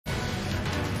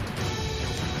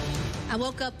I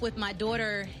woke up with my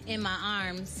daughter in my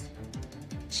arms.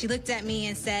 She looked at me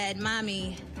and said,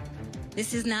 "Mommy,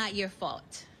 this is not your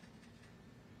fault.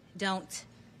 Don't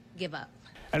give up."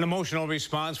 An emotional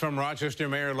response from Rochester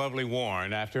Mayor Lovely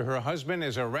Warren after her husband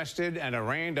is arrested and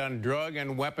arraigned on drug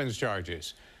and weapons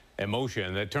charges.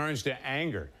 Emotion that turns to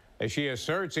anger as she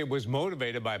asserts it was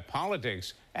motivated by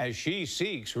politics as she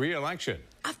seeks re-election.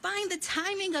 I find the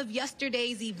timing of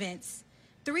yesterday's events,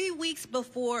 3 weeks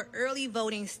before early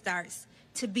voting starts,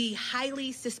 to be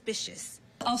highly suspicious.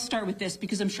 I'll start with this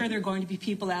because I'm sure there are going to be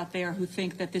people out there who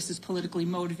think that this is politically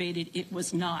motivated. It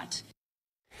was not.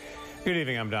 Good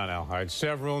evening, I'm Don Elhart.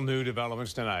 Several new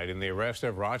developments tonight in the arrest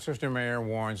of Rochester Mayor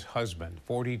Warren's husband,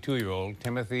 42-year-old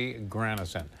Timothy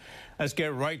Granison. Let's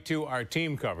get right to our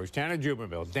team coverage. Tanner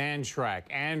Jubinville, Dan Schrack,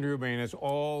 Andrew Baines,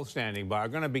 all standing by.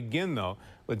 I'm going to begin, though,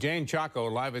 with Jane Chaco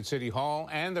live at City Hall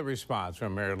and the response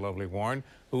from Mayor Lovely Warren,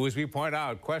 who, as we point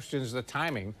out, questions the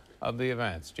timing of the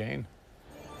events. Jane?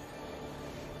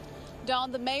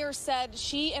 Don, the mayor said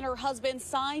she and her husband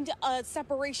signed a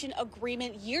separation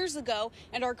agreement years ago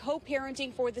and are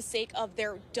co-parenting for the sake of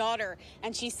their daughter.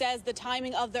 And she says the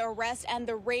timing of the arrest and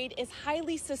the raid is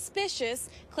highly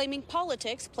suspicious, claiming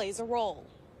politics plays a role.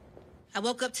 I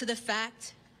woke up to the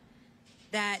fact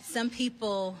that some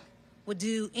people would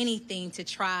do anything to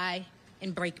try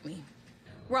and break me.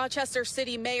 Rochester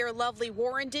City Mayor Lovely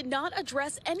Warren did not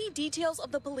address any details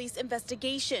of the police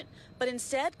investigation, but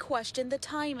instead questioned the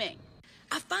timing.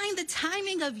 I find the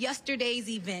timing of yesterday's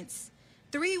events,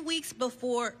 3 weeks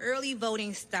before early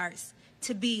voting starts,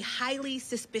 to be highly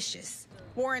suspicious.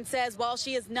 Warren says while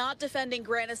she is not defending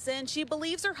Granison, she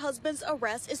believes her husband's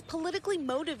arrest is politically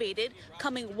motivated,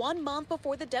 coming 1 month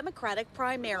before the Democratic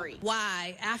primary.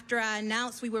 Why, after I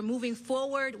announced we were moving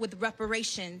forward with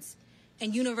reparations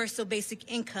and universal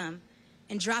basic income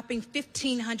and dropping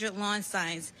 1,500 lawn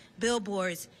signs,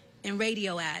 billboards, and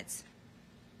radio ads,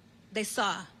 they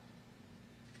saw,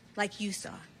 like you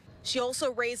saw. She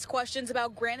also raised questions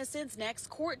about Granison's next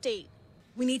court date.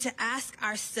 We need to ask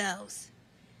ourselves,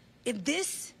 if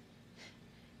this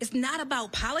is not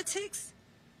about politics,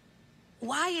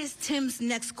 why is Tim's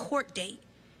next court date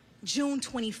June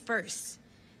 21st,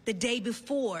 the day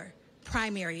before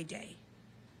primary day?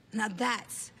 Now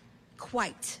that's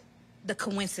quite the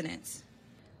coincidence.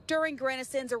 During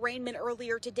Granison's arraignment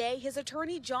earlier today, his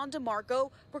attorney, John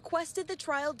DeMarco, requested the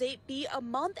trial date be a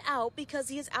month out because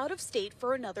he is out of state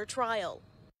for another trial.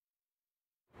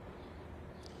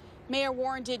 Mayor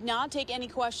Warren did not take any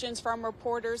questions from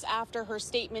reporters after her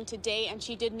statement today, and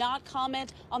she did not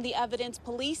comment on the evidence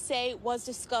police say was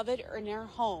discovered in her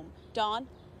home. Don?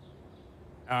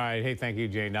 All right. Hey, thank you,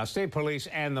 Jane. Now, state police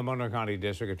and the Monroe County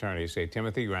District Attorney say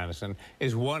Timothy Granison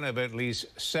is one of at least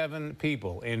 7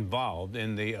 people involved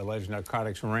in the alleged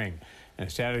narcotics ring. And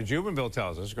as Tanner Jubinville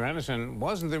tells us, Granison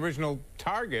wasn't the original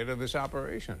target of this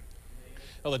operation.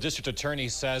 Well, the district attorney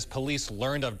says police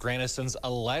learned of Granison's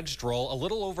alleged role a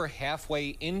little over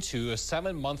halfway into a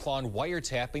 7-month-long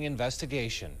wiretapping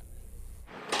investigation.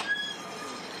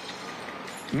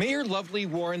 Mayor Lovely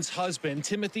Warren's husband,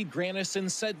 Timothy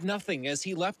Granison, said nothing as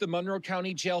he left the Monroe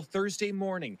County Jail Thursday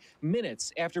morning,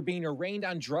 minutes after being arraigned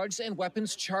on drugs and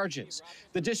weapons charges.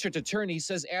 The district attorney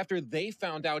says after they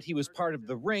found out he was part of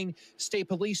the ring, state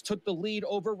police took the lead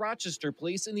over Rochester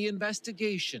police in the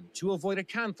investigation to avoid a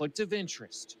conflict of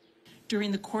interest.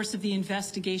 During the course of the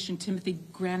investigation, Timothy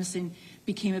Granison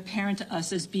became apparent to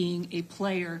us as being a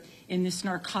player in this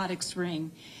narcotics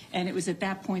ring. And it was at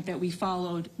that point that we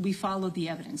followed the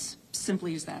evidence,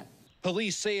 simply as that.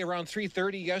 Police say around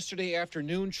 3:30 yesterday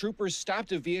afternoon, troopers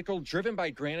stopped a vehicle driven by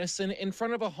Granison in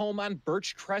front of a home on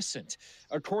Birch Crescent.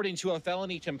 According to a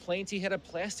felony complaint, he had a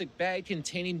plastic bag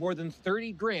containing more than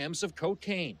 30 grams of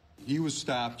cocaine. He was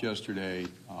stopped yesterday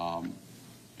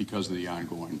because of the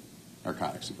ongoing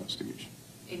narcotics investigation.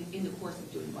 In the course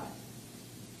of doing what?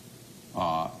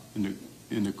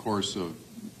 In the course of,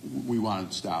 we wanted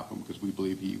to stop him because we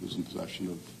believe he was in possession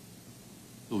of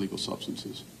illegal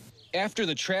substances. After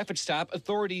the traffic stop,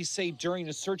 authorities say during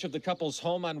a search of the couple's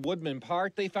home on Woodman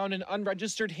Park, they found an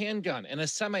unregistered handgun and a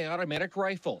semi-automatic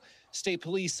rifle. State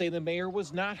police say the mayor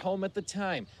was not home at the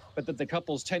time, but that the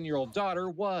couple's 10-year-old daughter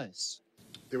was.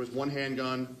 There was one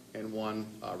handgun and one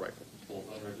rifle. Both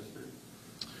unregistered?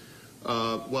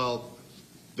 Well,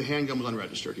 the handgun was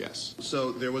unregistered, yes.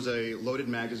 So there was a loaded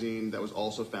magazine that was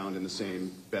also found in the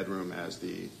same bedroom as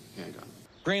the handgun.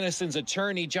 Granison's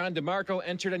attorney, John DeMarco,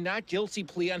 entered a not guilty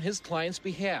plea on his client's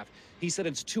behalf. He said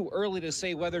it's too early to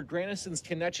say whether Granison's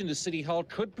connection to City Hall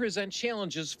could present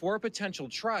challenges for a potential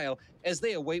trial as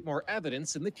they await more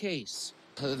evidence in the case.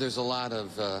 There's a lot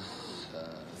of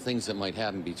things that might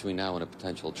happen between now and a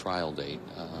potential trial date.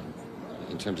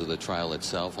 In terms of the trial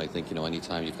itself, I think,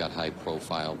 anytime you've got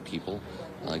high-profile people,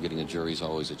 getting a jury is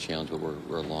always a challenge, but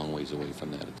we're a long ways away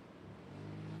from that.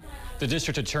 The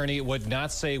district attorney would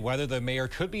not say whether the mayor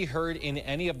could be heard in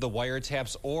any of the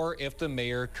wiretaps or if the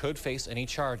mayor could face any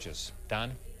charges.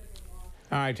 Don?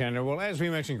 All right, Tanner. Well, as we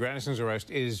mentioned, Granison's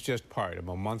arrest is just part of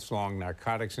a months-long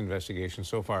narcotics investigation.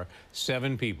 So far,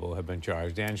 7 people have been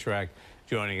charged. Dan Schrack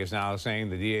joining us now, saying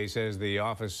the DA says the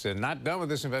office is not done with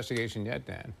this investigation yet,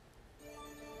 Dan.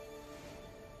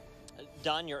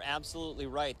 Don, you're absolutely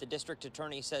right. The district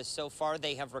attorney says so far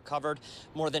they have recovered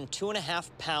more than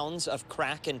 2.5 pounds of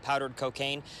crack and powdered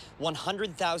cocaine,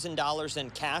 $100,000 in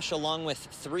cash, along with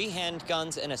 3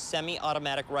 handguns and a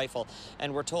semi-automatic rifle.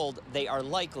 And we're told they are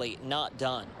likely not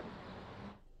done.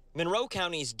 Monroe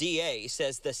County's DA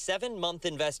says the 7-month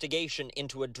investigation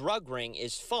into a drug ring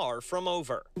is far from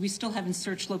over. We still haven't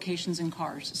searched locations in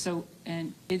cars,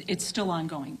 and it's still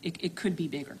ongoing. It could be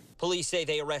bigger. Police say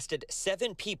they arrested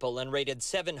 7 people and raided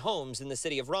 7 homes in the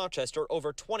city of Rochester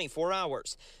over 24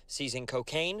 hours, seizing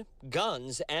cocaine,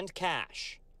 guns, and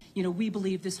cash. We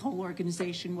believe this whole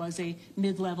organization was a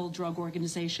mid-level drug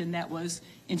organization that was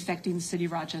infecting the city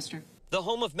of Rochester. The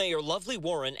home of Mayor Lovely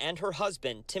Warren and her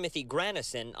husband, Timothy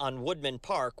Granison, on Woodman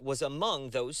Park was among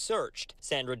those searched.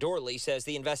 Sandra Dorley says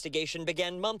the investigation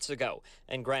began months ago,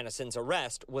 and Granison's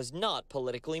arrest was not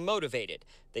politically motivated.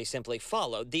 They simply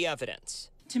followed the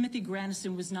evidence. Timothy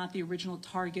Granison was not the original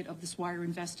target of this wire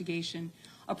investigation.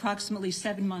 Approximately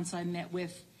 7 months I met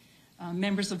with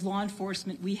members of law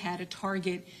enforcement. We had a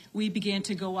target. We began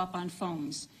to go up on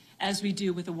phones, as we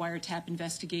do with a wiretap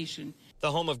investigation.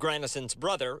 The home of Granison's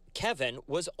brother, Kevin,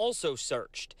 was also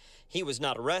searched. He was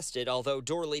not arrested, although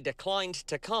Dorley declined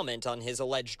to comment on his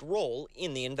alleged role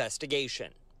in the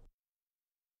investigation.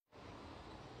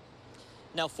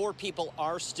 Now, 4 people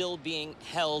are still being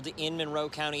held in Monroe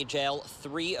County Jail.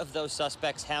 3 of those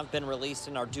suspects have been released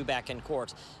and are due back in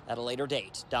court at a later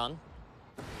date. Don?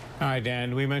 All right,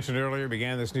 Dan, we mentioned earlier,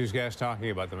 began this newscast talking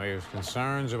about the mayor's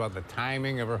concerns about the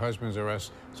timing of her husband's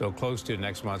arrest so close to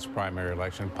next month's primary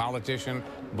election. Politicians,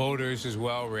 voters as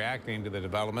well, reacting to the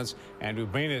developments. Andrew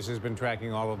Brenes has been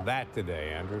tracking all of that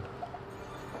today. Andrew?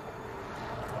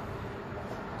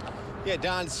 Yeah,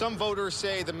 Don, some voters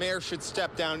say the mayor should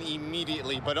step down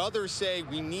immediately, but others say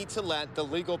we need to let the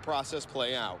legal process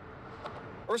play out.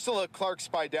 Ursula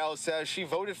Clark-Spidell says she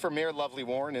voted for Mayor Lovely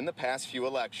Warren in the past few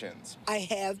elections. I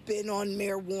have been on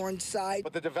Mayor Warren's side.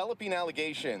 But the developing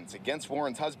allegations against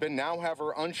Warren's husband now have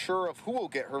her unsure of who will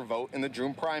get her vote in the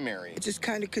June primary. It just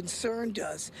kind of concerned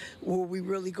us. Were we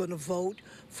really going to vote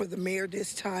for the mayor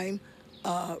this time?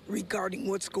 Regarding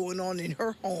what's going on in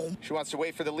her home. She wants to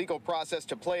wait for the legal process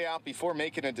to play out before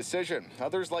making a decision.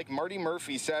 Others, like Marty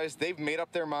Murphy, says they've made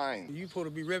up their mind. You're supposed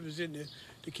to be representing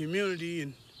the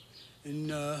community,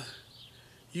 and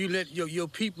you let your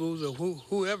peoples or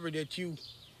whoever that you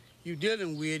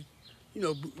dealing with,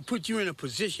 put you in a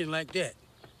position like that.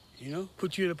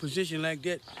 Put you in a position like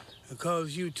that and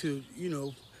cause you to,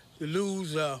 to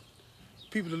lose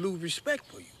people to lose respect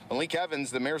for you. Malik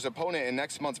Evans, the mayor's opponent in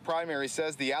next month's primary,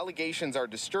 says the allegations are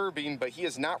disturbing, but he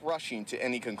is not rushing to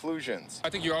any conclusions. I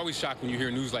think you're always shocked when you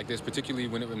hear news like this, particularly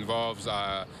when it involves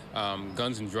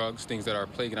guns and drugs, things that are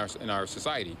plaguing in our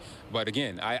society. But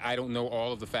again, I don't know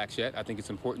all of the facts yet. I think it's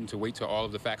important to wait till all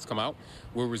of the facts come out.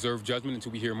 We'll reserve judgment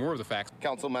until we hear more of the facts.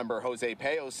 Councilmember Jose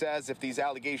Payo says if these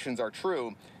allegations are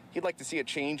true, he'd like to see a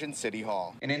change in City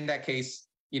Hall. And in that case,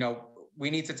 we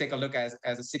need to take a look as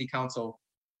a city council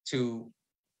to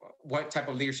what type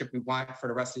of leadership we want for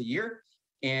the rest of the year,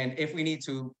 and if we need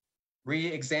to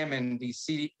re-examine the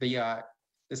city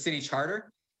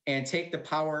charter and take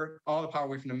all the power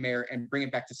away from the mayor and bring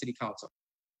it back to city council.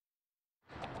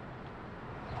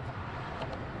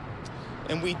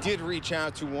 And we did reach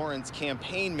out to Warren's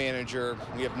campaign manager.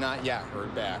 We have not yet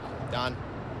heard back. Don?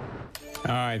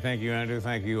 All right, thank you, Andrew.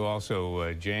 Thank you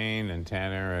also, Jane and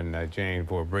Tanner and Jane,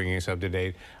 for bringing us up to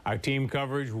date. Our team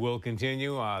coverage will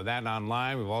continue, that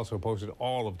online. We've also posted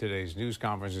all of today's news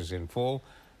conferences in full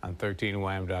on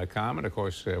 13wham.com. And, of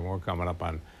course, more coming up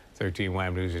on 13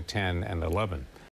 Wham News at 10 and 11.